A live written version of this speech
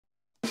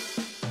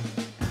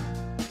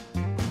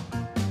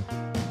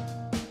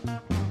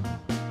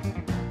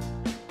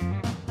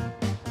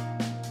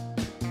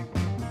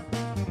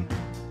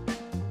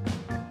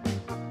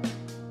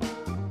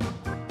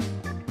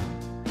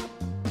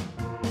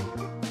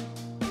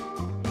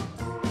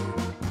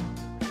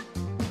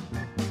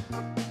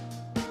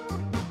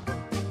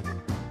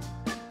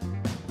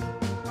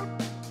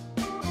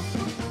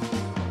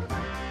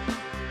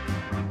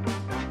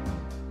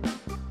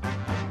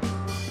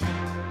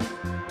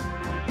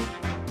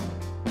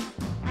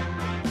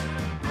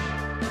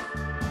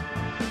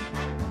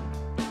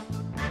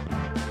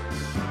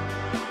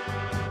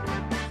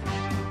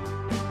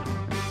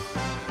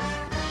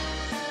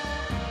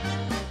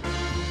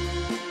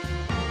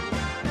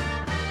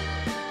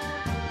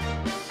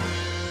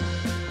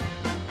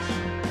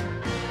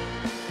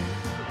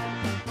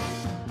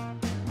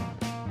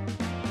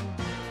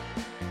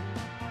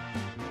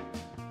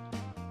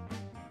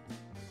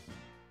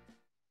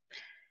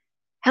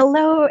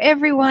Hello,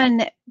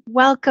 everyone.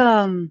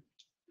 Welcome.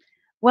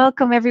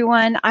 Welcome,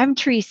 everyone. I'm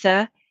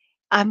Teresa.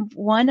 I'm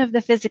one of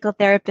the physical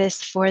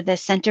therapists for the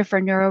Center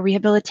for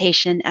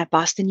Neurorehabilitation at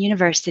Boston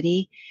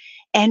University.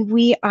 And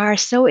we are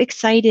so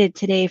excited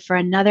today for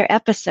another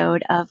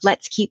episode of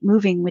Let's Keep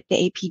Moving with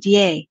the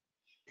APDA.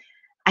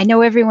 I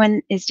know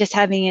everyone is just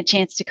having a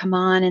chance to come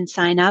on and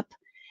sign up.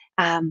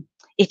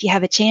 If you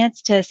have a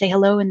chance to say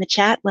hello in the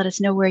chat, let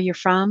us know where you're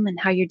from and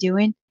how you're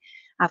doing.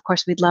 Of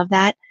course, we'd love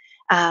that.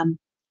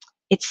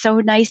 It's so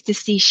nice to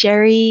see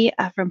Sherry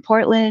from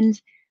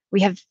Portland. We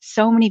have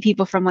so many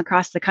people from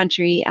across the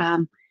country.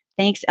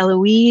 Thanks,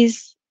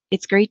 Eloise.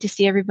 It's great to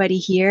see everybody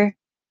here.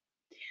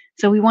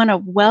 So we want to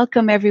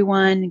welcome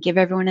everyone, give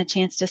everyone a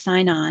chance to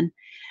sign on.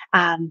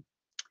 And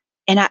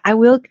I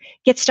will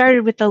get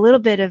started with a little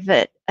bit of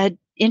an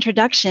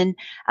introduction.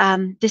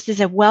 This is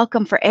a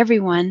welcome for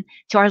everyone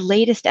to our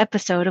latest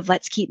episode of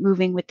Let's Keep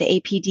Moving with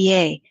the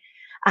APDA.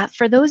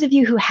 For those of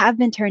you who have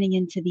been turning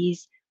into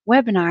these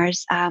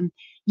webinars,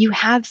 you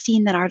have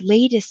seen that our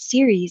latest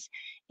series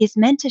is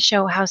meant to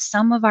show how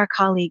some of our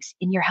colleagues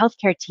in your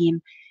healthcare team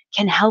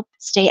can help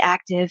stay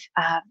active,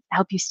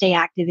 help you stay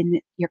active in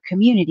your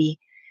community.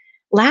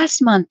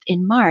 Last month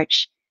in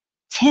March,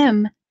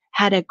 Tim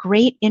had a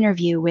great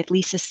interview with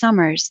Lisa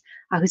Summers,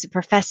 who's a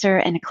professor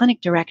and a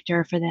clinic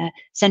director for the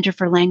Center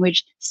for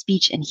Language,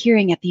 Speech, and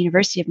Hearing at the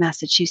University of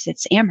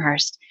Massachusetts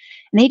Amherst.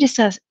 And they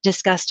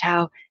discussed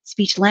how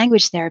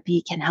speech-language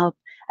therapy can help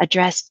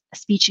address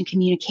speech and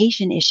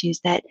communication issues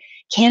that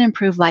can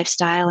improve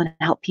lifestyle and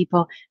help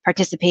people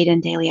participate in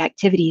daily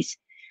activities.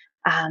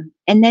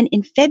 And then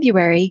in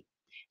February,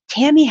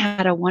 Tammy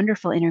had a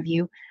wonderful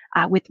interview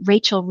with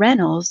Rachel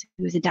Reynolds,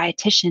 who is a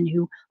dietitian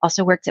who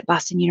also works at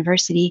Boston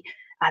University,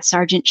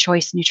 Sargent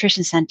Choice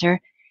Nutrition Center.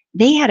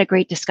 They had a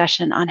great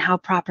discussion on how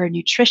proper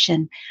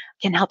nutrition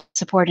can help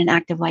support an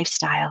active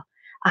lifestyle.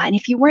 And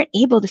if you weren't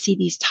able to see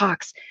these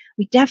talks,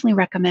 we definitely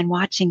recommend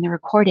watching the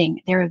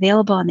recording. They're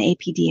available on the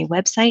APDA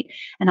website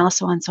and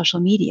also on social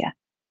media.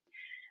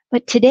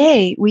 But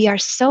today, we are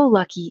so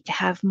lucky to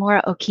have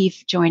Maura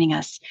O'Keeffe joining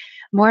us.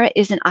 Maura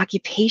is an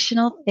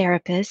occupational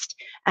therapist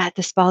at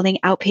the Spalding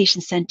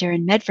Outpatient Center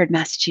in Medford,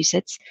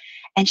 Massachusetts,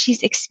 and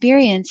she's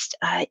experienced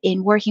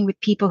in working with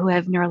people who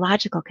have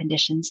neurological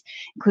conditions,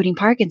 including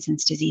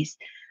Parkinson's disease.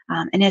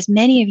 And as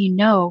many of you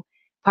know,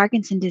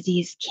 Parkinson's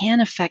disease can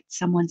affect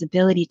someone's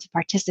ability to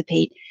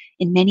participate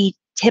in many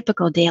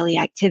typical daily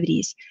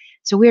activities.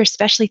 So we're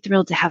especially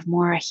thrilled to have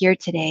Maura here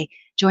today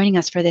joining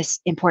us for this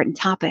important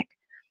topic.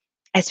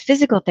 As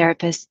physical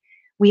therapists,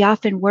 we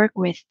often work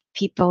with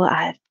people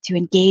to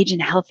engage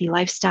in a healthy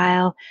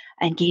lifestyle,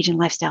 engage in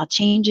lifestyle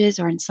changes,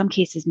 or in some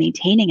cases,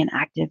 maintaining an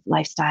active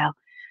lifestyle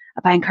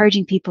by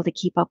encouraging people to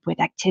keep up with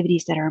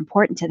activities that are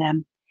important to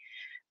them.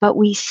 But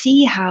we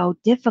see how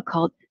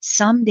difficult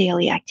some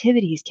daily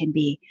activities can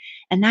be,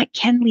 and that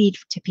can lead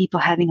to people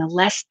having a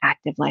less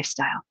active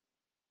lifestyle.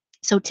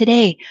 So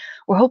today,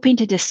 we're hoping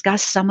to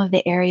discuss some of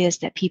the areas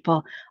that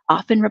people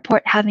often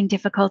report having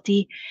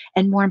difficulty,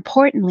 and more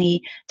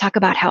importantly, talk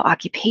about how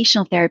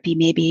occupational therapy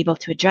may be able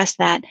to address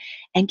that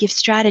and give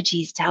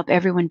strategies to help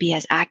everyone be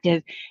as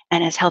active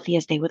and as healthy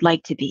as they would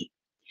like to be.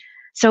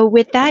 So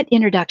with that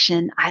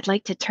introduction, I'd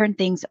like to turn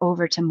things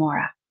over to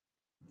Maura.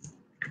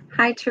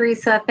 Hi,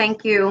 Teresa.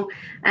 Thank you.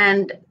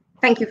 And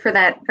thank you for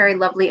that very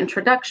lovely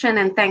introduction.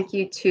 And thank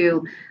you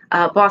to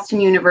Boston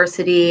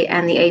University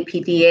and the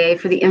APDA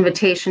for the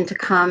invitation to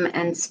come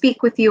and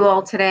speak with you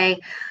all today.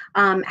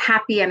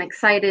 Happy and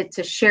excited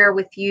to share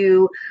with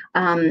you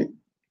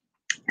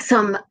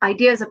some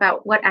ideas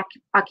about what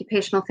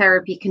occupational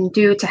therapy can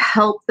do to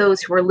help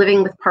those who are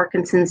living with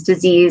Parkinson's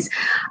disease.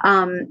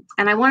 And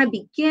I want to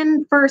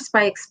begin first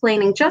by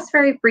explaining just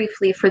very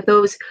briefly for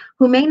those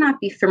who may not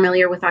be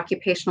familiar with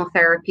occupational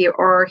therapy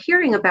or are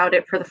hearing about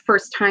it for the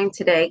first time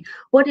today,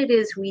 what it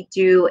is we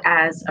do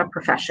as a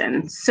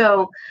profession.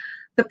 So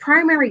the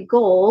primary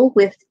goal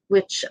with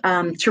which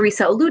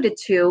Teresa alluded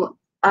to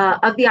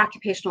of the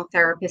occupational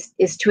therapist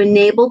is to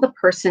enable the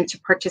person to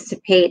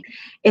participate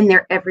in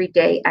their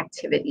everyday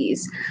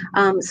activities.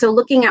 So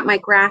looking at my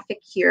graphic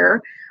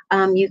here,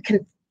 you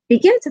can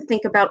begin to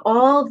think about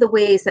all of the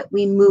ways that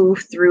we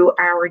move through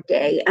our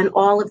day and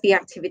all of the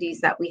activities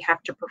that we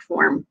have to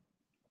perform.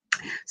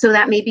 So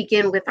that may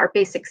begin with our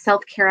basic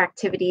self-care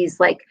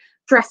activities like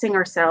dressing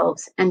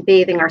ourselves and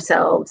bathing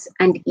ourselves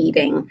and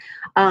eating,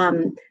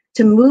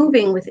 to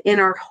moving within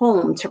our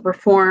home to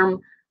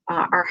perform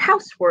our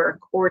housework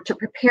or to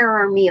prepare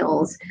our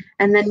meals,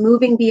 and then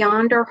moving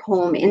beyond our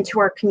home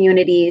into our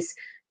communities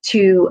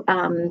to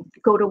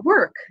go to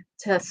work,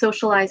 to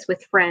socialize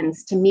with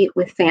friends, to meet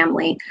with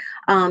family,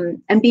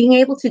 and being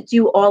able to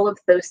do all of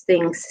those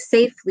things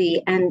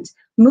safely and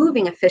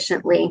moving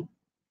efficiently.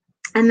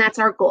 And that's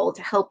our goal,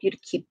 to help you to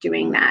keep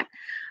doing that.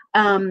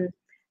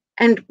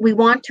 And we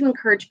want to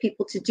encourage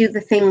people to do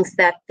the things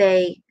that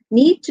they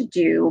need to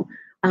do,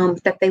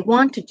 that they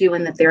want to do,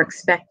 and that they're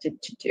expected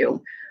to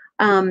do.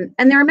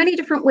 And there are many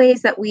different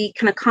ways that we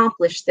can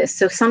accomplish this.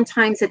 So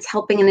sometimes it's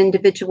helping an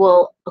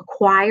individual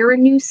acquire a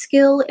new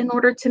skill in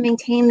order to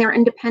maintain their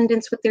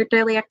independence with their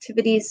daily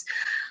activities.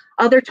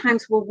 Other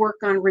times we'll work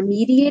on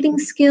remediating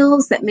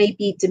skills that may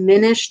be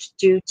diminished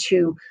due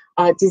to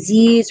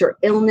disease or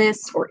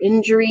illness or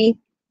injury.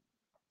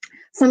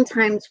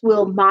 Sometimes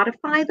we'll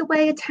modify the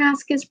way a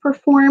task is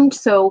performed,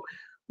 so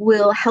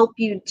we'll help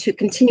you to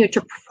continue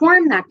to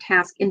perform that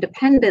task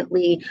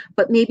independently,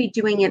 but maybe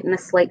doing it in a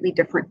slightly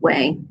different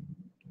way.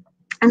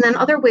 And then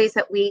other ways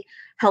that we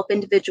help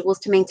individuals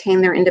to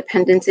maintain their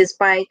independence is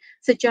by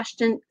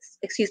suggesting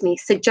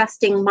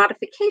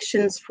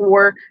modifications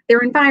for their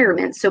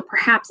environment. So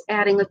perhaps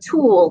adding a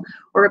tool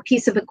or a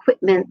piece of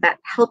equipment that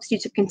helps you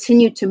to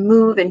continue to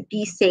move and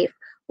be safe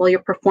while you're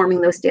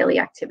performing those daily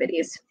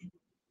activities.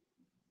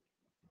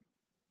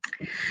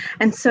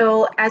 And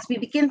so as we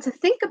begin to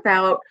think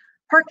about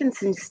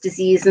Parkinson's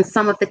disease and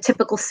some of the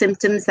typical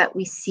symptoms that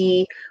we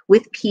see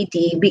with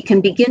PD, we can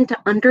begin to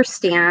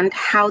understand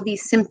how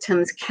these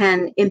symptoms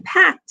can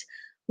impact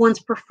one's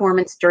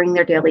performance during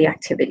their daily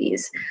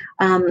activities.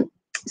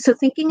 So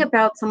thinking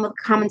about some of the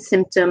common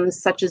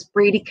symptoms such as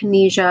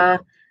bradykinesia,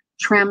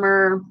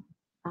 tremor,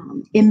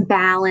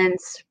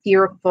 imbalance,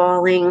 fear of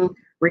falling,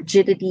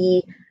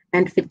 rigidity,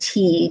 and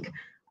fatigue,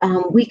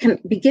 we can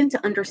begin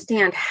to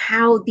understand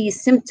how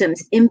these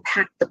symptoms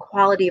impact the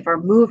quality of our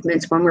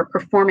movements when we're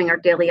performing our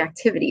daily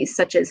activities,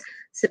 such as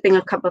sipping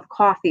a cup of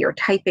coffee or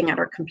typing at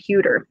our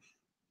computer.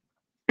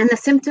 And the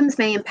symptoms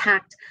may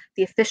impact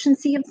the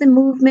efficiency of the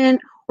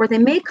movement, or they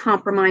may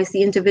compromise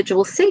the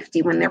individual's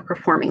safety when they're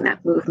performing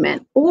that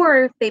movement,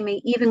 or they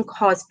may even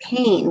cause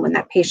pain when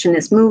that patient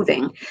is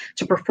moving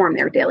to perform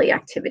their daily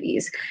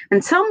activities.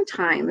 And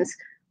sometimes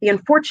the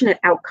unfortunate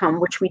outcome,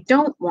 which we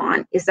don't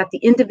want, is that the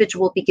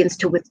individual begins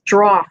to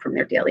withdraw from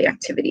their daily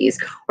activities,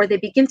 or they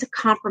begin to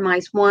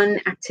compromise one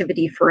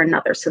activity for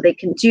another. So they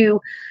can do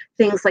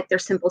things like their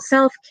simple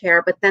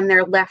self-care, but then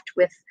they're left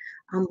with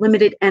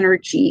limited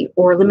energy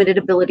or limited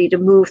ability to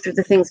move through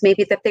the things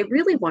maybe that they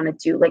really want to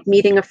do, like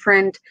meeting a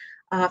friend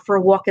for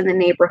a walk in the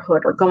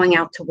neighborhood or going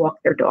out to walk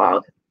their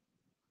dog.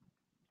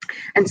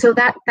 And so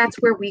that's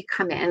where we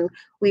come in.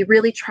 We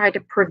really try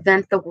to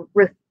prevent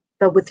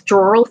the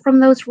withdrawal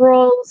from those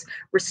roles,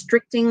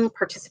 restricting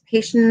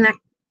participation in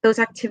those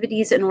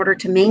activities in order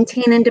to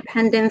maintain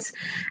independence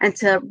and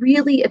to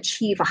really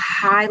achieve a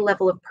high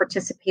level of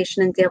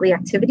participation in daily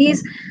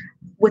activities,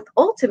 with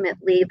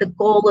ultimately the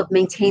goal of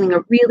maintaining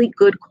a really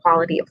good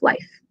quality of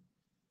life.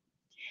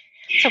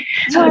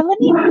 So let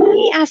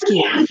me ask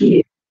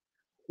you,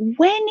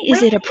 when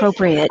is it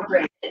appropriate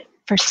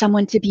for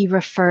someone to be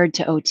referred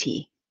to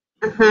OT?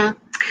 Mm-hmm.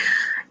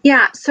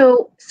 Yeah,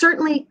 so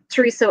certainly,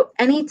 Teresa,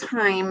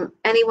 anytime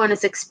anyone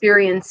is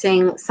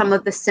experiencing some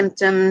of the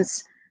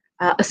symptoms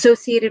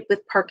associated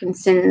with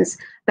Parkinson's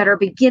that are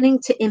beginning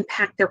to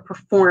impact their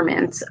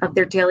performance of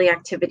their daily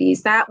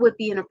activities, that would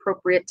be an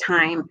appropriate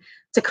time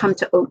to come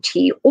to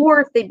OT.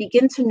 Or if they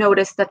begin to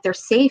notice that their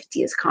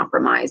safety is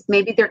compromised,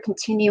 maybe they're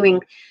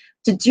continuing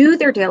to do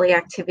their daily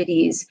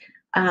activities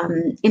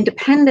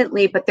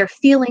independently, but they're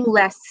feeling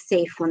less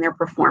safe when they're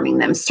performing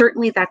them.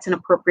 Certainly that's an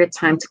appropriate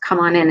time to come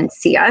on in and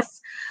see us.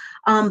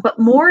 But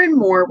more and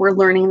more, we're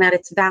learning that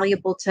it's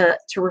valuable to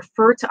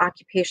refer to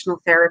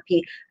occupational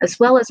therapy as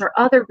well as our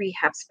other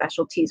rehab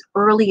specialties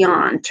early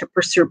on to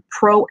pursue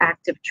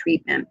proactive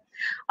treatment.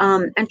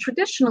 And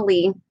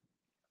traditionally,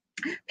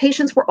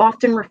 patients were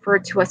often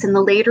referred to us in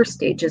the later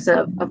stages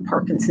of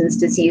Parkinson's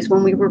disease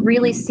when we were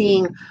really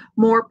seeing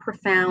more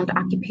profound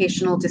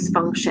occupational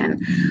dysfunction.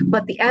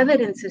 But the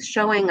evidence is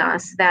showing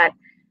us that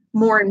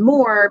more and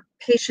more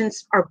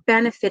patients are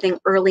benefiting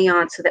early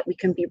on so that we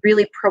can be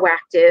really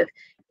proactive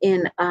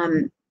in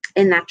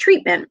that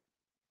treatment.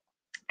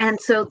 And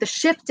so the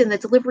shift in the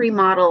delivery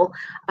model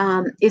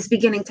is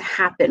beginning to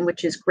happen,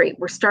 which is great.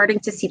 We're starting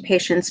to see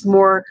patients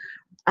more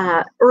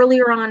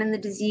earlier on in the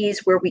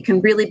disease where we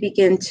can really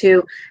begin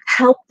to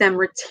help them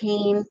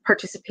retain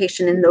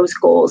participation in those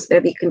goals,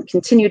 that they can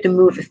continue to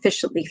move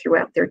efficiently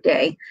throughout their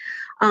day.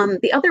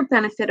 The other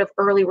benefit of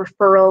early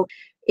referral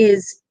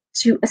is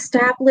to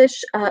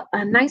establish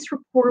a nice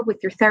rapport with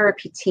your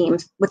therapy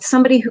teams, with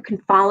somebody who can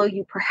follow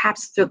you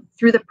perhaps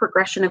through the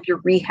progression of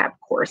your rehab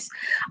course.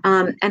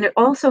 And it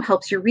also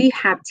helps your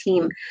rehab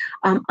team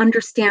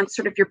understand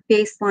sort of your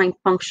baseline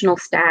functional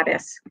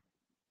status,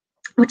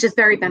 which is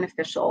very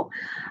beneficial.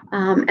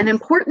 An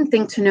important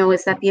thing to know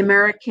is that the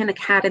American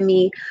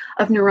Academy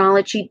of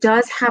Neurology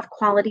does have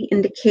quality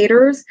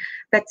indicators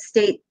that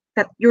state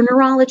that your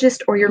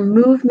neurologist or your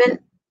movement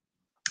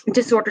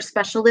disorder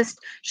specialist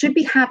should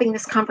be having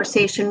this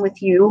conversation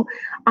with you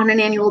on an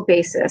annual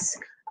basis,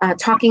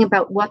 talking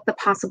about what the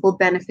possible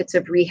benefits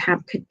of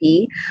rehab could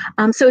be.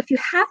 So if you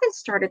haven't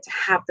started to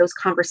have those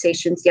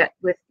conversations yet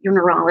with your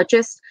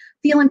neurologist,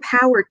 feel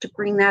empowered to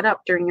bring that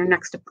up during your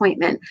next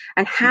appointment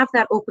and have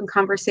that open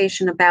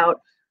conversation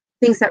about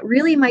things that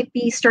really might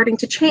be starting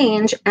to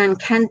change, and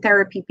can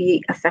therapy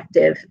be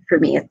effective for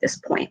me at this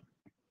point.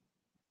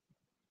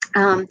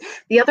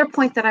 The other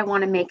point that I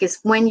want to make is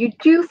when you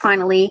do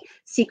finally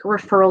seek a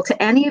referral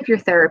to any of your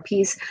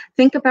therapies,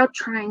 think about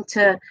trying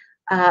to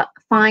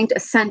find a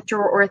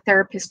center or a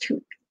therapist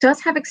who does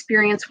have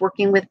experience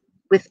working with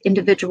with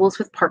individuals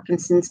with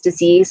Parkinson's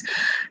disease.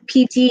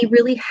 PD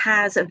really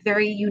has a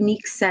very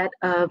unique set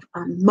of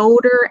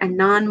motor and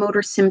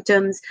non-motor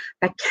symptoms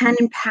that can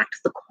impact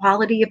the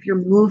quality of your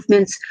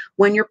movements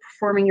when you're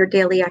performing your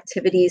daily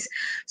activities.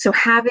 So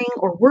having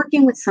or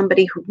working with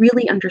somebody who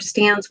really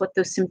understands what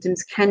those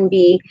symptoms can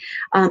be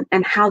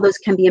and how those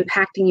can be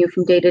impacting you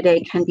from day to day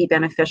can be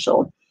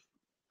beneficial.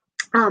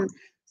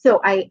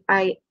 So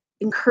I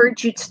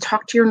encourage you to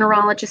talk to your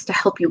neurologist to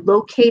help you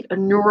locate a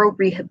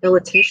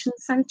neurorehabilitation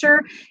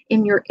center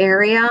in your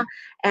area.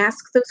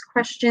 Ask those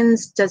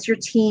questions. Does your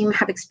team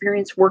have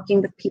experience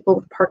working with people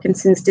with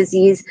Parkinson's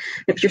disease?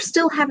 If you're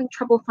still having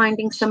trouble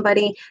finding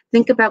somebody,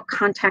 think about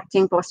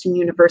contacting Boston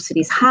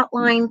University's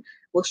hotline.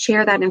 We'll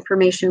share that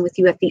information with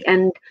you at the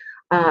end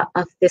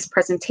of this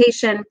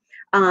presentation.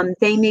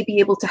 They may be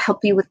able to help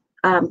you with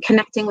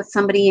connecting with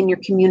somebody in your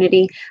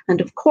community. And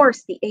of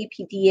course, the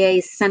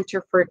APDA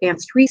Center for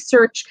Advanced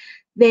Research,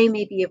 they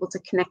may be able to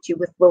connect you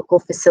with local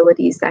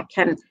facilities that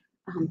can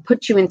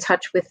put you in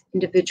touch with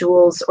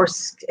individuals or,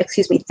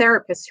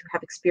 therapists who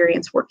have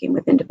experience working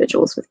with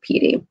individuals with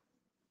PD.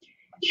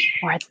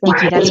 Maura,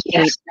 thank you.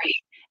 That's great.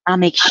 I'll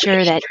make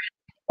sure that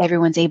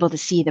everyone's able to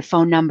see the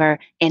phone number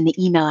and the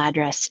email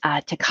address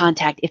to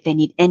contact if they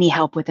need any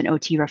help with an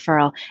OT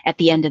referral at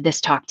the end of this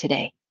talk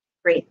today.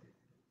 Great.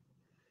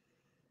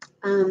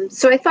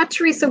 So I thought,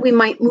 Teresa, we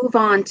might move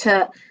on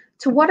to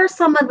what are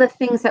some of the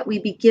things that we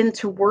begin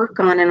to work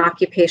on in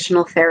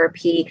occupational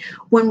therapy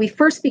when we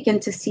first begin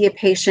to see a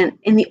patient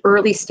in the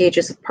early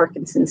stages of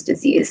Parkinson's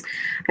disease.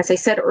 As I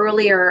said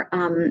earlier,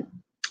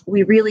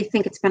 we really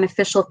think it's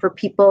beneficial for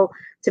people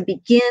to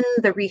begin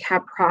the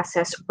rehab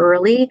process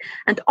early.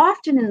 And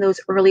often in those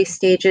early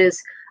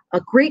stages,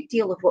 a great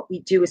deal of what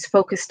we do is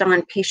focused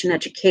on patient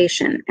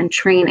education and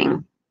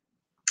training,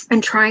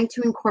 and trying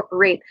to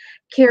incorporate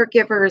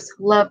caregivers,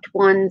 loved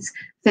ones,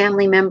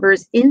 family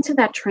members into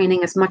that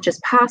training as much as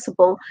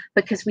possible,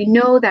 because we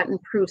know that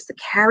improves the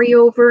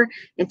carryover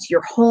into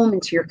your home,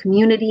 into your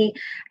community,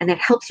 and it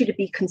helps you to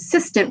be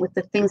consistent with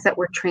the things that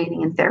we're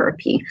training in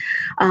therapy.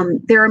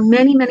 There are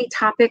many, many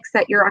topics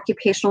that your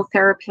occupational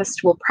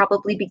therapist will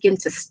probably begin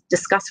to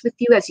discuss with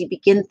you as you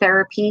begin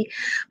therapy,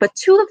 but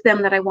two of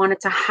them that I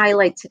wanted to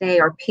highlight today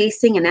are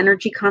pacing and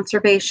energy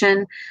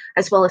conservation,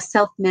 as well as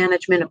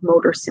self-management of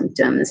motor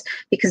symptoms,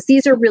 because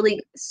these are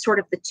really sort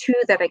of the two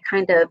that I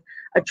kind of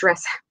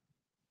address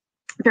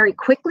very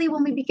quickly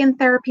when we begin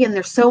therapy, and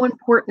they're so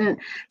important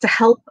to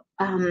help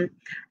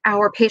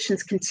our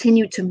patients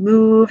continue to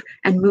move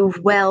and move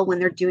well when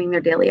they're doing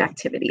their daily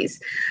activities.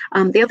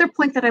 The other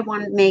point that I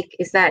want to make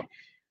is that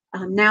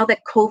now that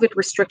COVID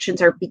restrictions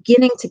are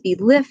beginning to be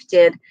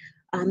lifted,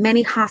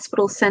 many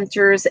hospital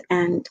centers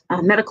and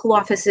medical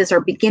offices are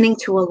beginning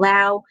to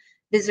allow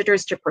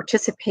visitors to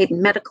participate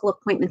in medical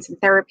appointments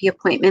and therapy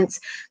appointments.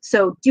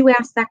 So do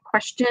ask that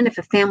question if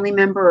a family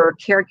member or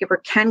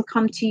caregiver can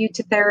come to you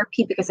to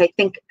therapy, because I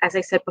think, as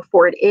I said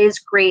before, it is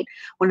great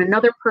when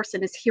another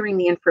person is hearing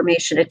the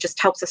information. It just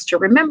helps us to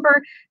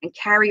remember and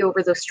carry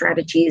over those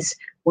strategies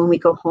when we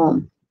go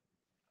home.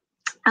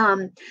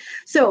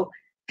 So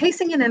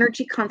pacing and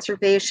energy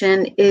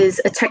conservation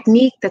is a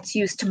technique that's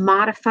used to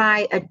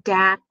modify,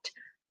 adapt,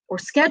 or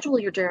schedule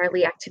your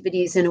daily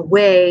activities in a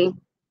way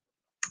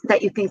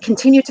that you can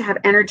continue to have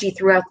energy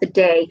throughout the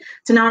day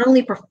to not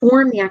only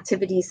perform the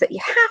activities that you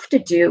have to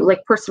do, like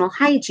personal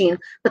hygiene,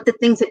 but the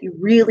things that you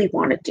really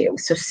want to do.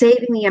 So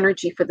saving the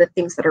energy for the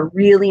things that are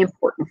really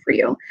important for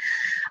you,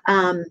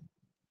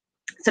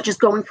 such as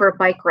going for a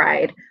bike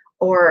ride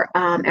or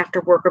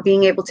after work, or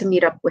being able to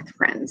meet up with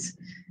friends.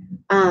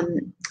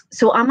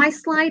 So on my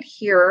slide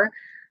here,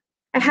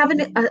 I have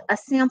a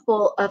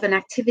sample of an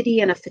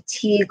activity and a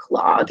fatigue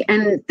log.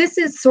 And this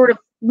is sort of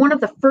one of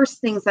the first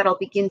things that I'll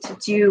begin to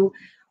do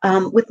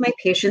with my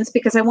patients,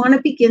 because I want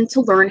to begin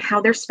to learn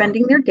how they're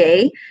spending their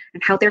day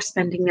and how they're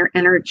spending their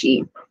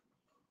energy.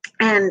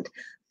 And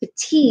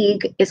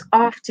fatigue is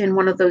often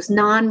one of those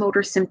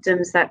non-motor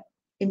symptoms that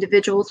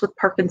individuals with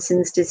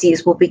Parkinson's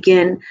disease will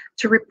begin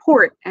to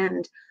report.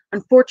 And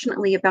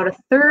unfortunately, about a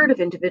third of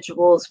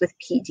individuals with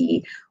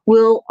PD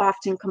will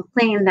often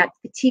complain that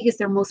fatigue is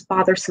their most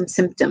bothersome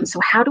symptom.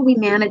 So how do we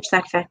manage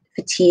that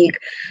fatigue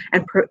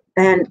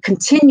and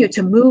continue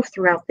to move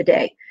throughout the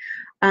day?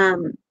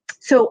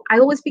 So I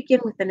always begin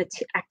with an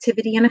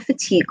activity and a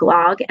fatigue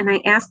log, and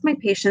I ask my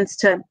patients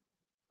to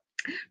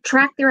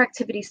track their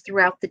activities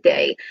throughout the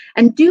day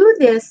and do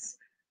this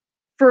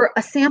for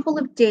a sample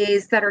of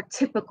days that are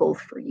typical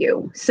for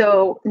you.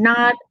 So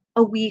not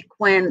a week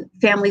when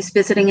family's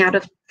visiting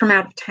from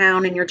out of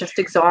town and you're just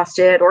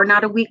exhausted, or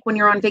not a week when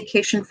you're on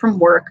vacation from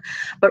work,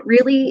 but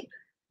really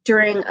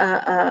during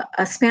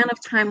a span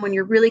of time when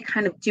you're really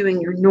kind of doing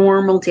your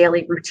normal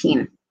daily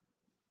routine.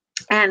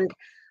 And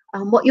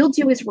what you'll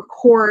do is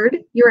record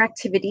your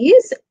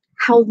activities,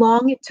 how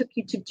long it took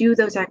you to do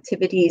those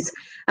activities,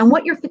 and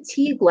what your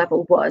fatigue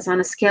level was on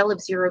a scale of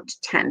 0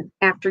 to 10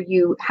 after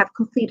you have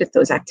completed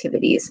those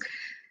activities.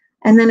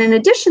 And then in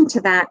addition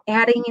to that,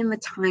 adding in the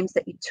times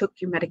that you took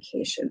your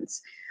medications.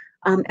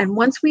 And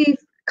once we've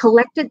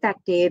collected that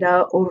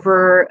data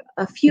over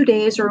a few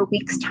days or a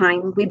week's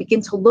time, we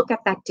begin to look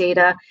at that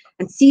data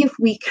and see if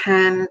we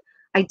can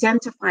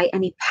identify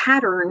any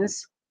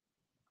patterns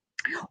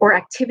or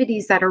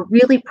activities that are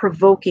really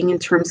provoking in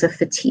terms of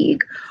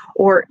fatigue.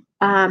 Or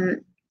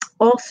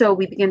also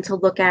we begin to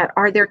look at,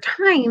 are there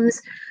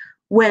times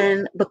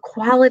when the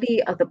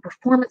quality of the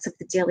performance of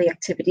the daily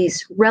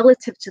activities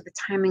relative to the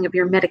timing of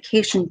your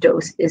medication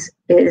dose is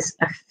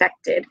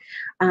affected.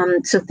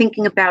 So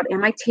thinking about,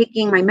 am I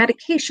taking my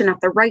medication at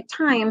the right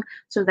time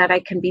so that I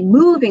can be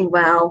moving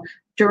well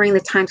during the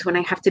times when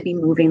I have to be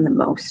moving the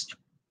most?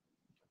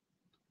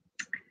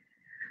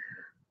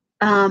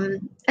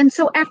 And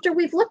so after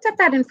we've looked at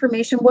that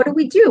information, what do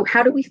we do?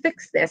 How do we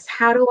fix this?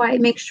 How do I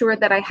make sure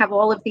that I have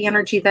all of the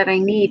energy that I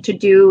need to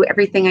do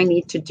everything I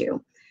need to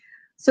do?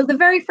 So the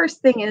very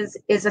first thing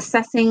is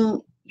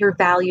assessing your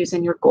values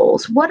and your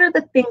goals. What are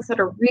the things that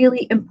are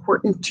really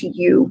important to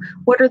you?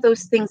 What are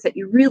those things that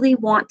you really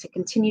want to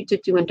continue to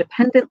do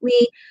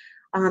independently,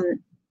 and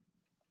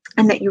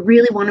that you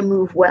really want to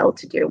move well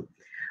to do?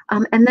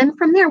 And then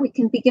from there, we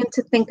can begin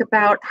to think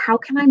about, how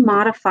can I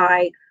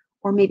modify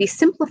or maybe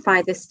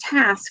simplify this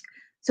task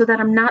so that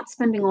I'm not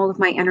spending all of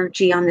my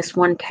energy on this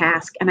one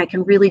task and I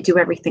can really do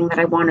everything that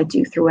I want to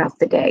do throughout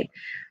the day.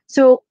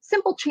 So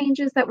simple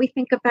changes that we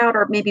think about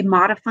are maybe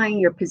modifying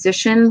your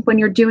position when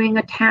you're doing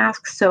a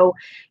task. So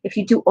if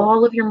you do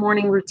all of your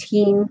morning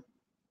routine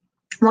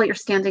while you're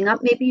standing up,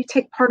 maybe you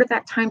take part of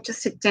that time to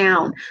sit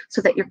down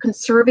so that you're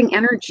conserving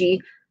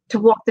energy to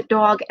walk the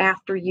dog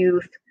after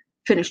you've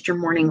finished your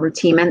morning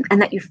routine,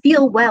 and that you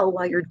feel well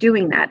while you're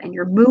doing that and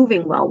you're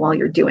moving well while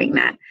you're doing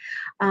that.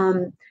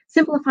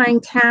 Simplifying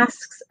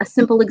tasks, a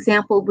simple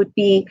example would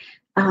be,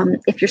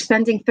 if you're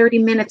spending 30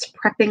 minutes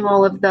prepping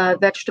all of the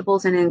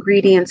vegetables and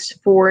ingredients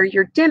for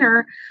your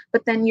dinner,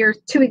 but then you're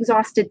too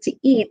exhausted to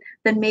eat,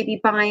 then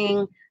maybe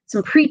buying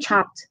some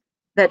pre-chopped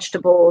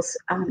vegetables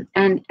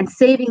and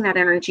saving that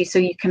energy so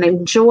you can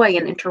enjoy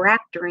and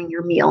interact during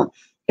your meal,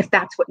 if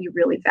that's what you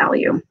really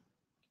value.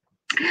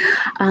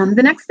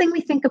 The next thing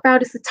we think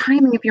about is the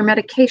timing of your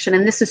medication,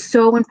 and this is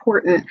so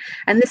important.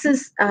 And this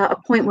is a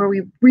point where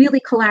we really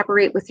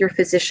collaborate with your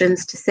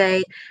physicians to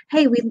say,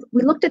 hey, we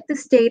looked at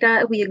this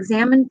data, we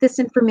examined this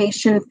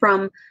information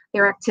from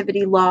their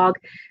activity log.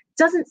 It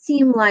doesn't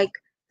seem like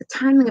the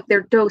timing of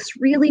their dose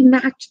really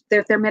matched,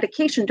 their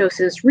medication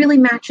doses really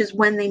matches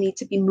when they need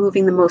to be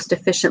moving the most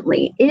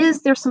efficiently.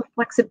 Is there some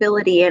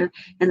flexibility in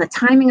the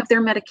timing of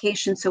their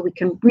medication so we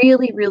can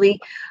really, really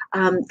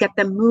get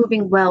them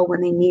moving well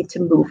when they need to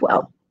move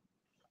well?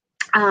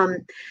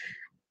 The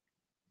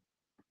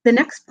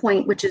next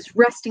point, which is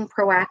resting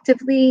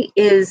proactively,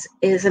 is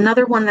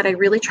another one that I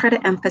really try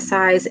to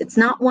emphasize. It's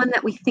not one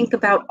that we think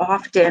about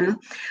often.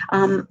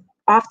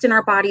 Often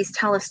our bodies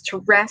tell us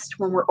to rest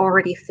when we're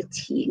already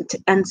fatigued.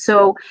 And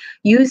so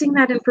using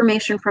that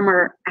information from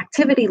our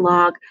activity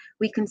log,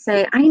 we can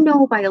say, I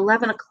know by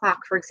 11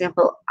 o'clock, for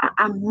example,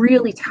 I'm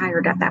really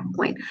tired at that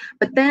point.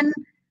 But then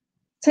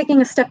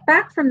taking a step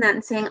back from that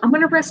and saying, I'm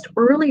going to rest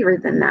earlier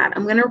than that.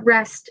 I'm going to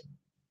rest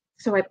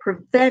so I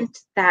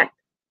prevent that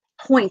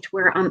point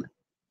where I'm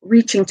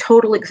reaching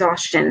total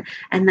exhaustion.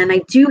 And then I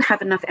do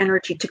have enough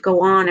energy to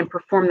go on and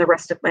perform the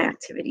rest of my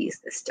activities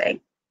this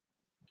day.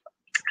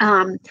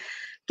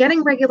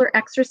 Getting regular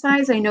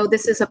exercise. I know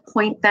this is a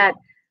point that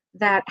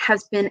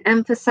has been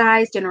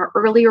emphasized in our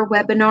earlier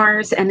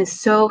webinars and is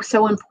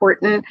so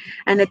important.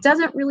 And it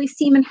doesn't really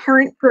seem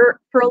inherent for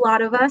a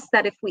lot of us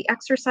that if we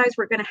exercise,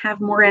 we're going to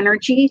have more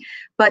energy.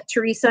 But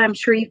Teresa, I'm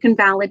sure you can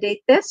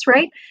validate this,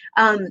 right?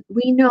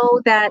 We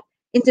know that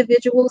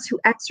individuals who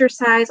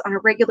exercise on a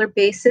regular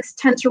basis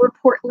tend to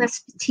report less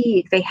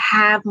fatigue. They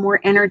have more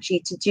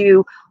energy to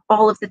do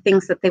all of the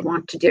things that they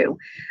want to do.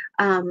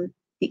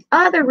 The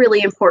other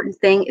really important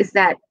thing is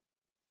that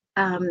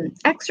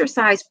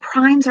exercise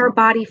primes our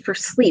body for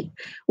sleep.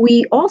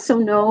 We also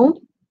know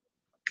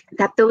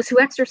that those who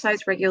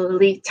exercise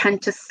regularly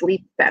tend to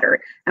sleep better.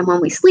 And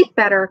when we sleep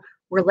better,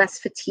 we're less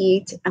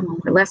fatigued. And when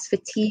we're less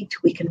fatigued,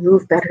 we can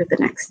move better the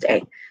next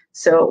day.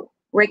 So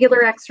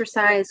regular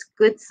exercise,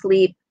 good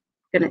sleep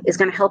is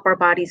going to help our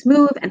bodies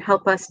move and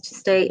help us to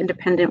stay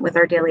independent with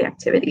our daily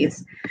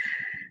activities.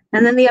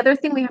 And then the other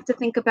thing we have to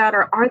think about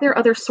are there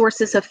other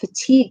sources of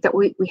fatigue that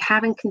we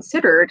haven't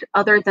considered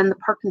other than the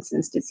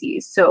Parkinson's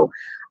disease? So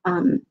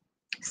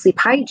sleep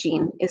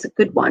hygiene is a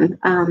good one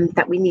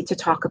that we need to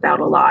talk about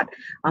a lot.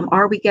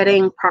 Are we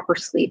getting proper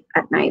sleep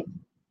at night?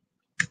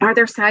 Are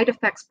there side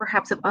effects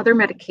perhaps of other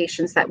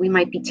medications that we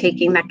might be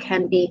taking that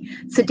can be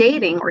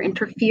sedating or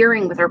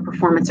interfering with our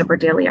performance of our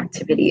daily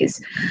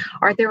activities?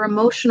 Are there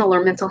emotional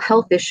or mental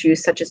health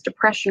issues such as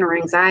depression or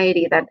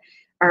anxiety that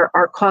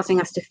are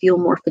causing us to feel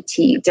more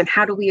fatigued, and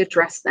how do we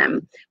address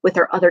them with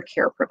our other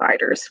care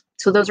providers?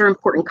 So those are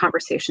important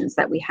conversations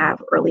that we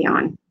have early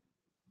on.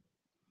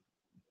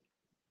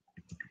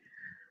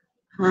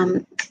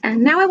 And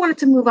now I wanted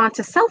to move on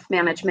to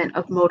self-management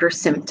of motor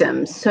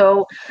symptoms.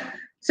 So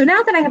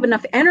now that I have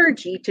enough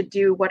energy to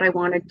do what I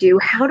want to do,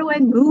 how do I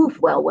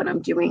move well when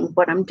I'm doing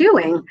what I'm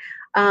doing?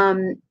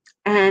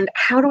 And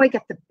how do I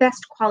get the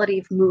best quality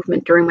of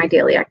movement during my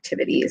daily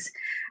activities?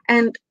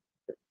 And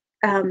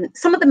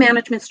some of the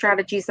management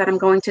strategies that I'm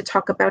going to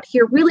talk about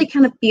here really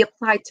can be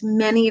applied to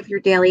many of your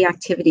daily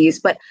activities,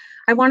 but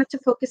I wanted to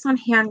focus on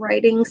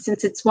handwriting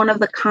since it's one of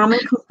the common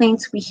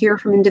complaints we hear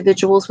from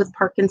individuals with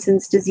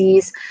Parkinson's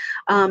disease.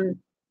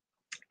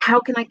 How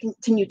can I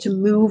continue to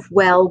move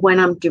well when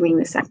I'm doing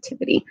this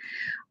activity?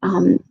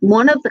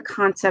 One of the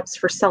concepts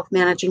for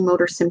self-managing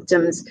motor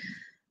symptoms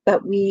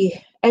that we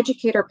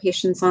educate our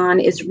patients on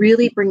is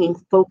really bringing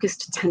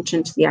focused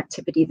attention to the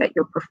activity that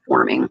you're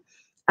performing.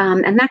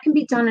 And that can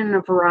be done in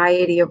a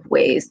variety of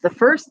ways. The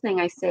first thing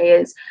I say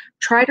is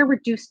try to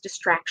reduce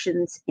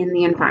distractions in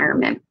the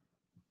environment.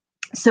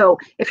 So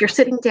if you're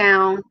sitting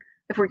down,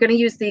 if we're going to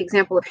use the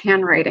example of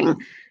handwriting,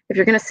 if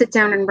you're going to sit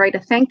down and write a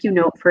thank you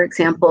note, for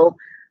example,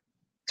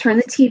 turn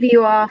the TV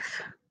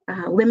off,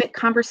 limit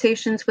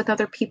conversations with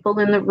other people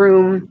in the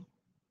room,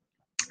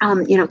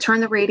 turn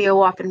the radio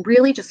off and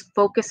really just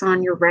focus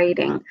on your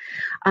writing.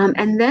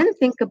 And then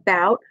think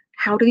about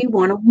how do you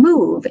want to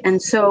move?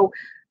 And so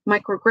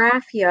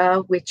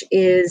micrographia, which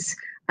is,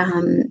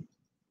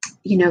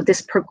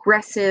 this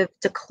progressive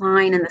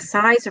decline in the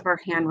size of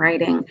our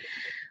handwriting,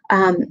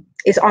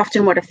 is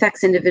often what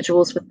affects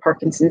individuals with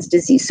Parkinson's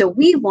disease. So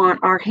we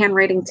want our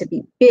handwriting to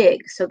be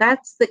big. So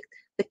that's the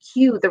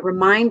cue, the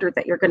reminder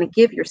that you're going to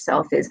give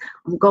yourself is,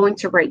 I'm going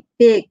to write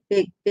big,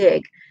 big,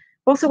 big.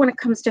 Also, when it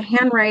comes to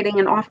handwriting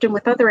and often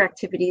with other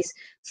activities,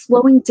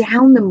 slowing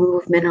down the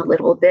movement a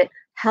little bit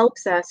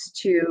helps us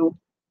to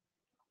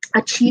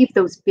achieve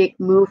those big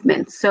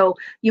movements. So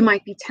you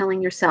might be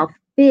telling yourself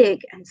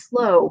big and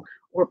slow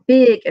or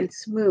big and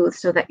smooth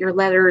so that your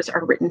letters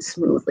are written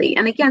smoothly.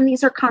 And again,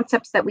 these are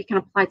concepts that we can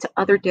apply to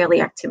other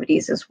daily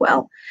activities as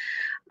well.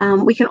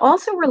 We can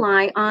also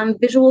rely on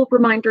visual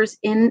reminders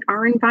in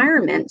our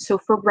environment. So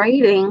for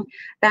writing,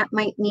 that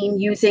might mean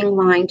using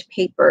lined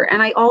paper.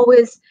 And I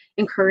always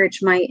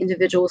encourage my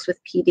individuals with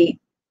PD,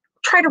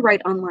 try to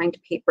write on lined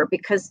paper,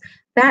 because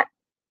that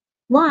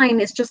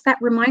line is just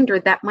that reminder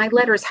that my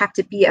letters have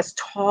to be as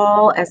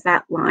tall as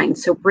that line.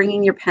 So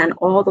bringing your pen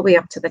all the way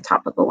up to the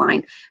top of the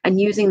line and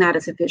using that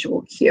as a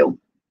visual cue.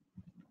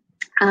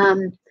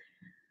 And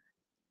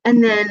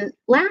then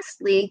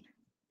lastly,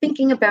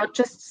 thinking about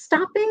just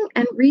stopping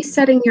and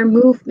resetting your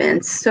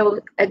movements. So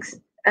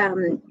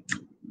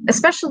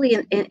especially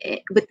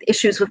with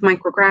issues with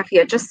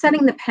micrographia, just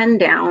setting the pen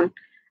down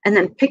and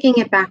then picking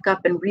it back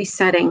up and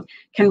resetting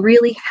can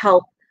really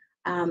help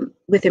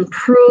with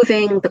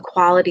improving the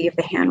quality of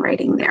the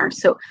handwriting there.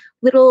 So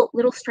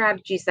little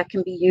strategies that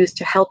can be used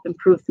to help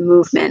improve the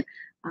movement.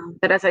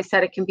 But as I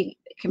said, it can be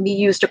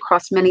used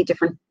across many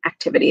different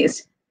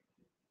activities.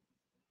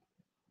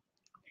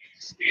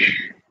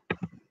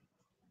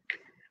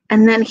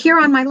 And then here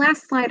on my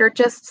last slide are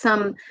just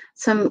some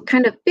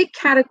kind of big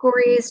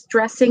categories: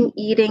 dressing,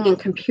 eating, and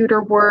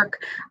computer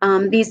work.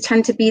 These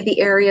tend to be the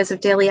areas of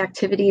daily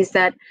activities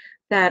that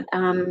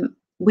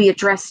we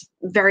address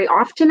very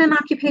often in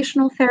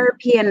occupational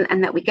therapy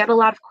and that we get a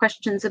lot of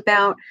questions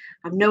about.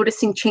 I'm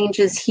noticing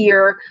changes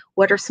here.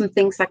 What are some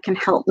things that can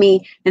help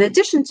me? In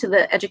addition to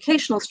the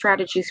educational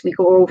strategies we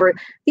go over,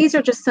 these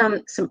are just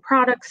some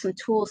products, some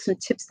tools, some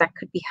tips that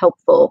could be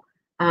helpful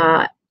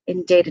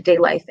in day-to-day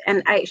life.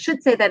 And I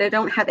should say that I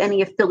don't have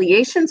any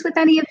affiliations with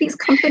any of these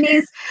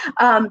companies,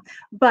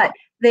 but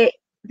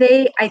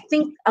I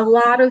think a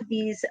lot of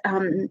these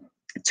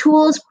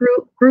tools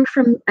grew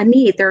from a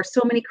need. There are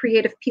so many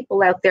creative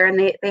people out there, and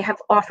they have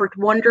offered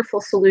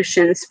wonderful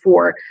solutions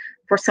for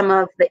some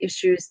of the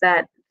issues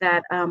that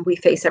we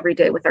face every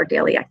day with our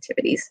daily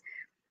activities.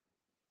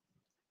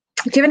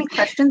 Do you have any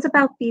questions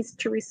about these,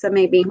 Teresa?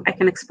 Maybe I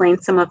can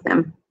explain some of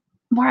them.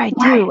 Maura,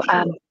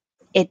 I do.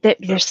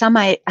 There's some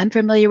I'm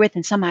familiar with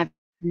and some I've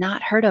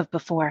not heard of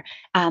before.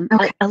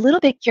 Okay. A little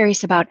bit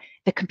curious about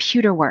the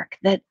computer work,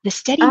 the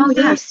Steady Mouse.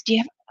 Yes. Do you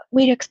have a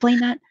way to explain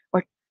that?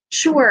 Or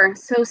Sure.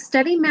 So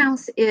Steady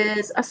Mouse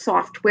is a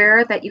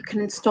software that you can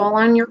install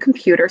on your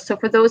computer. So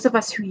for those of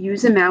us who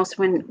use a mouse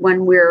when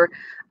we're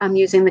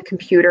using the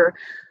computer,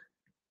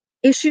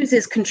 issues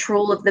is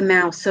control of the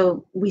mouse.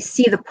 So we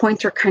see the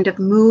pointer kind of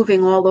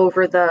moving all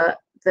over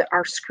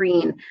our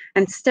screen,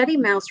 and Steady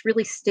Mouse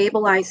really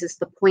stabilizes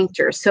the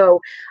pointer.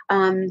 So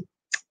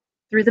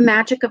through the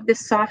magic of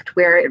this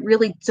software, it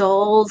really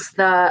dulls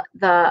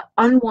the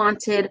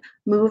unwanted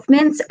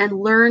movements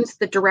and learns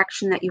the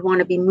direction that you want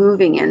to be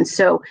moving in.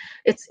 So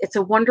it's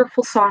a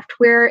wonderful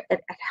software. It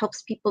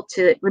helps people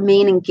to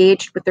remain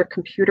engaged with their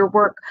computer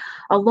work,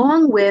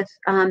 along with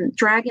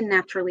Dragon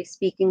Naturally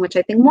Speaking, which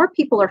I think more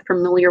people are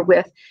familiar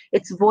with.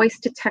 It's voice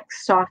to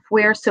text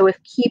software. So if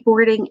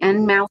keyboarding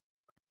and mouse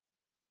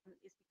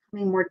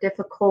more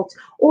difficult,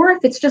 or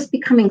if it's just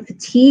becoming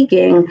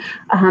fatiguing,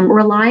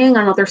 relying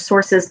on other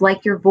sources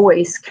like your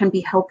voice can be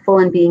helpful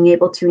in being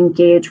able to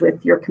engage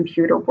with your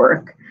computer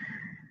work.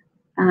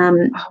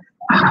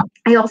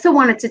 I also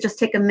wanted to just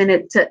take a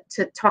minute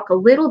to talk a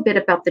little bit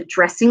about the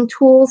dressing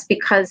tools,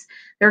 because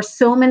there are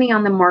so many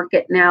on the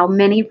market now.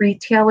 Many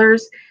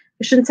retailers,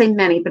 I shouldn't say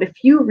many, but a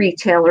few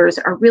retailers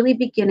are really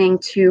beginning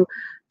to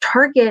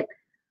target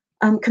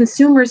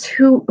consumers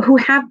who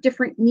have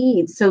different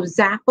needs. So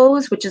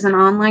Zappos, which is an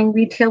online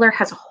retailer,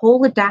 has a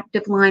whole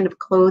adaptive line of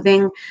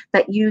clothing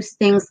that use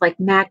things like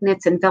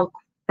magnets and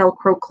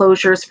Velcro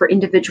closures for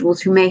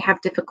individuals who may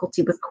have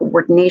difficulty with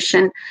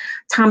coordination.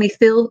 Tommy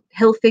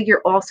Hilfiger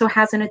also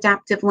has an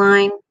adaptive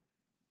line.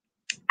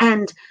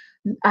 And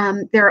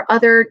there are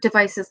other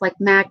devices like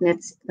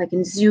magnets, like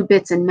in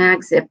Zubits and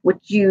MagZip,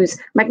 which use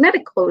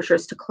magnetic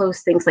closures to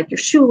close things like your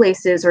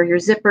shoelaces or your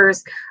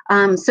zippers.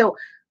 So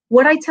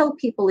what I tell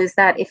people is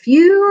that if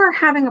you are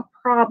having a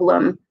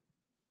problem,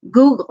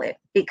 Google it,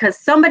 because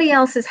somebody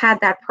else has had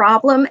that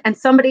problem and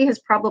somebody has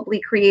probably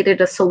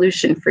created a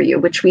solution for you,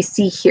 which we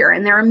see here.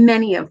 And there are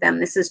many of them.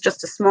 This is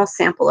just a small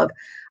sample of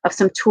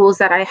some tools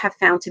that I have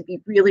found to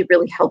be really,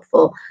 really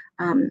helpful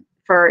for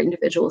our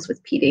individuals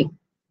with PD.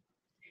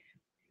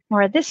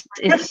 Maura, this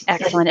is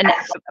excellent, and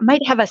I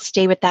might have us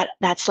stay with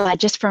that slide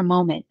just for a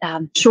moment.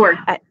 Sure.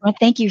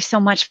 Thank you so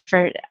much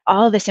for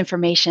all of this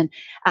information.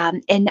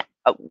 And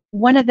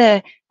one of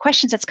the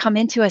questions that's come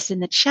into us in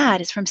the chat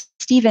is from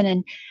Stephen,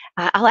 and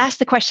I'll ask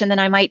the question, then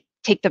I might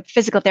take the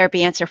physical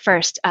therapy answer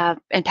first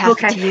and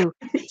pass it to you.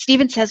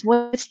 Stephen says,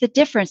 what's the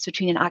difference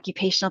between an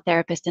occupational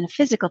therapist and a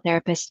physical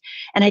therapist?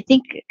 And I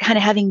think kind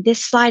of having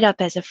this slide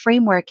up as a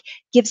framework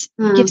gives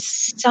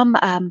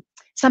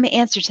some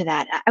answer to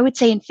that. I would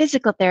say in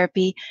physical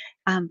therapy,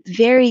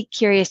 very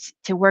curious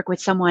to work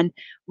with someone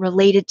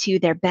related to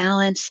their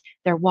balance,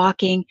 their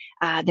walking,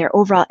 their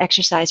overall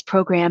exercise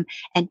program,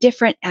 and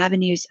different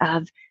avenues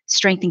of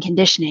strength and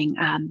conditioning,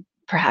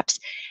 perhaps.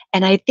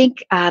 And I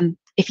think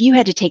if you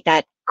had to take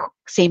that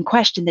same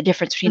question, the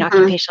difference between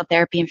occupational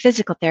therapy and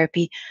physical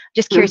therapy,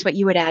 just curious what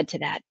you would add to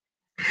that.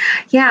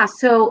 Yeah,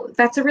 so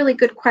that's a really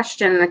good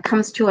question that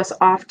comes to us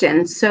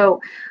often.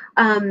 So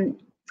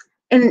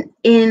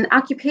in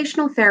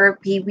occupational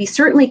therapy, we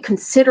certainly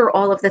consider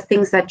all of the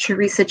things that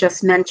Teresa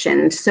just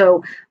mentioned.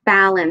 So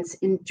balance,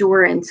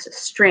 endurance,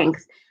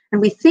 strength. And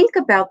we think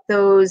about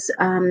those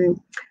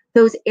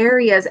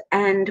areas,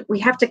 and we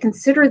have to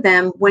consider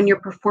them when you're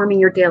performing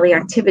your daily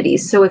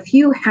activities. So if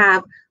you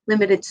have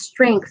limited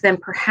strength, then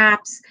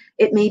perhaps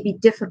it may be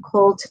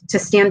difficult to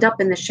stand up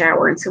in the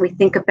shower. And so we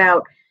think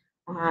about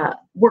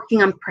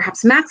working on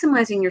perhaps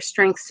maximizing your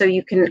strength so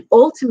you can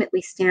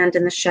ultimately stand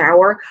in the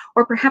shower,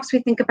 or perhaps we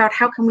think about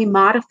how can we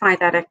modify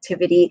that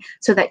activity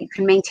so that you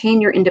can maintain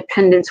your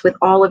independence with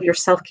all of your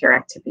self-care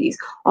activities,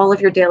 all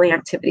of your daily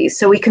activities.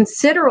 So we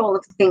consider all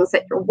of the things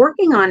that you're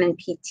working on in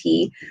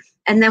PT,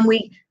 and then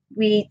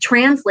we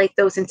translate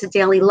those into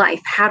daily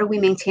life. How do we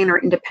maintain our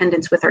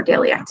independence with our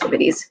daily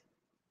activities?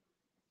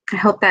 I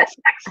hope that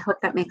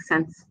makes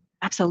sense.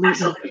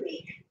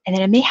 Absolutely. And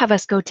then I may have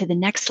us go to the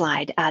next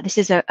slide. This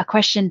is a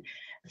question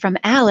from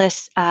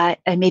Alice,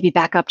 and maybe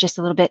back up just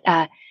a little bit.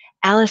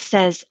 Alice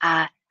says,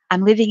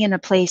 I'm living in a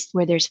place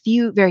where there's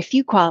very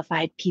few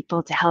qualified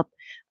people to help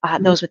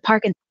those with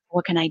Parkinson's.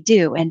 What can I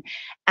do? And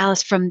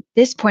Alice, from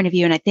this point of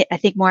view, and I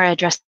think Maura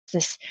addressed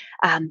this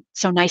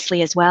so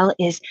nicely as well,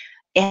 is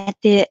at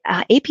the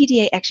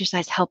APDA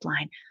exercise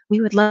helpline.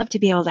 We would love to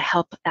be able to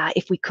help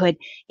if we could.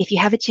 If you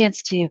have a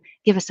chance to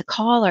give us a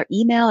call or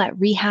email at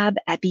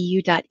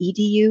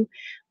rehab@bu.edu,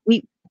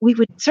 we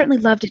would certainly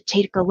love to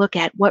take a look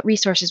at what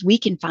resources we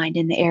can find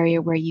in the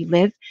area where you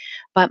live.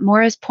 But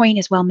Maura's point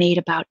is well made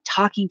about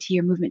talking to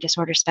your movement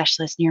disorder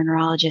specialist,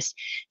 neurologist,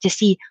 to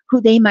see who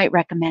they might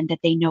recommend that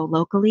they know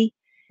locally.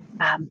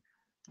 So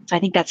I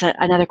think that's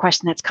another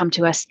question that's come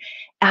to us.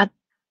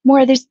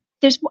 Maura, there's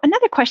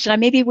another question.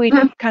 Maybe we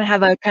kind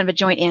of have a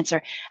joint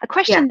answer. A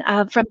question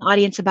from the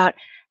audience about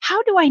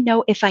how do I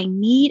know if I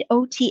need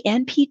OT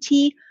and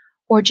PT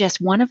or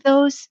just one of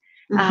those?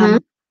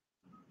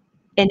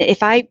 And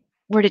if I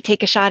were to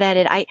take a shot at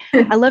it, I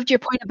loved your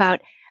point about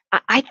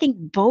I think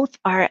both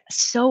are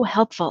so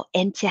helpful,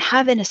 and to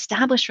have an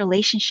established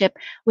relationship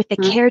with the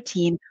care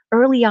team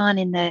early on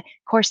in the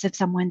course of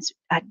someone's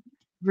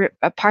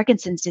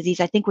Parkinson's disease,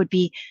 I think would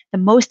be the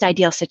most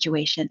ideal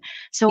situation.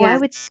 So I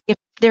would, if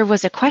there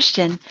was a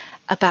question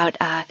about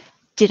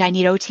did I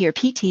need OT or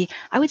PT,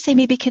 I would say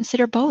maybe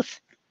consider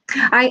both.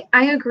 I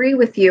agree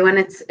with you, and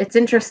it's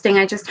interesting.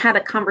 I just had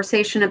a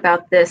conversation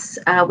about this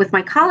with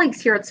my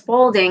colleagues here at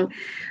Spalding,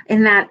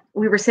 in that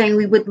we were saying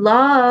we would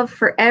love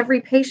for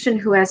every patient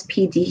who has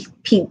PD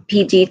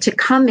to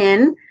come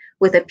in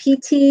with a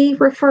PT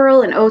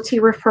referral, an OT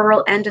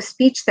referral, and a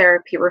speech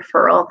therapy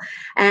referral,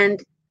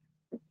 and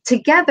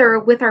together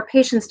with our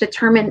patients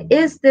determine,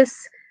 is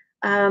this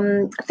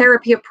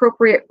therapy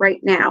appropriate right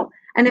now?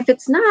 And if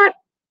it's not,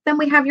 then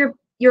we have your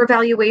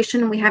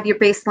evaluation and we have your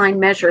baseline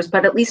measures,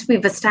 but at least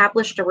we've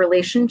established a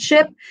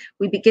relationship.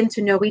 We begin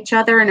to know each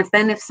other. And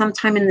if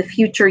sometime in the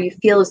future you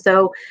feel as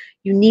though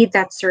you need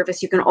that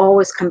service, you can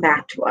always come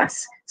back to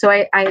us. So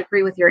I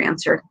agree with your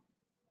answer.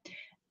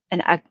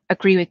 And I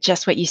agree with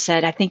just what you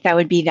said. I think that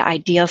would be the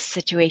ideal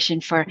situation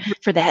for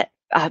the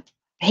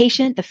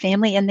patient, the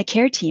family, and the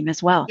care team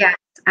as well. Yes,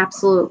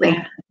 absolutely.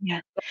 Yeah.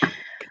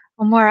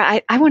 Well,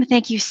 Maura, I want to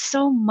thank you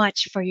so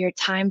much for your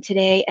time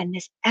today and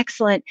this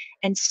excellent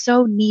and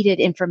so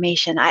needed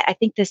information. I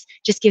think this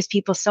just gives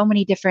people so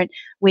many different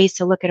ways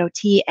to look at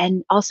OT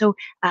and also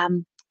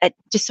at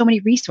just so many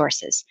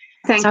resources.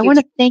 So I Thank you, want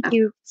to thank Teresa.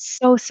 you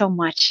so, so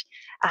much.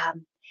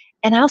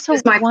 And I It was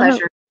also my want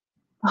pleasure.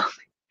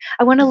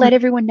 to let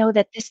everyone know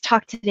that this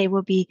talk today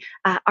will be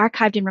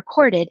archived and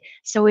recorded.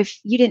 So if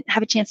you didn't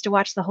have a chance to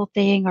watch the whole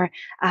thing, or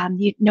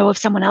you know of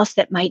someone else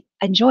that might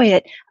enjoy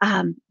it,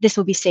 this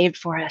will be saved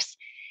for us.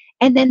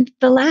 And then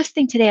the last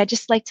thing today, I'd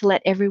just like to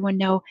let everyone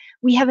know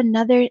we have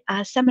another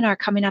seminar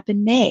coming up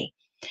in May.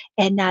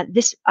 And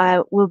this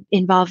will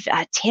involve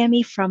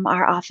Tammy from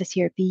our office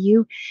here at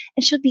BU.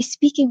 And she'll be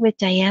speaking with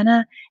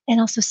Diana and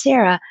also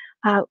Sarah,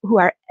 who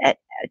are a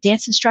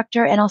dance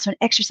instructor and also an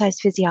exercise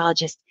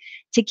physiologist,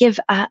 to give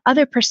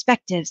other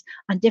perspectives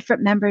on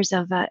different members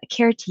of a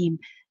care team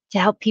to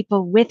help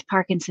people with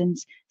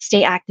Parkinson's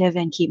stay active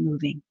and keep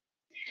moving.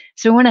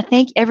 So I want to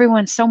thank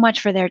everyone so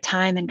much for their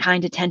time and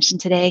kind attention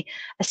today.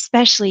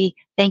 Especially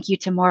thank you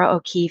to Maura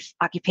O'Keeffe,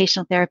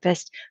 occupational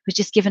therapist, who's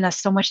just given us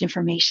so much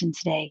information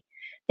today.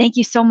 Thank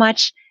you so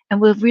much, and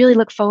we'll really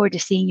look forward to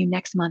seeing you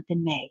next month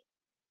in May.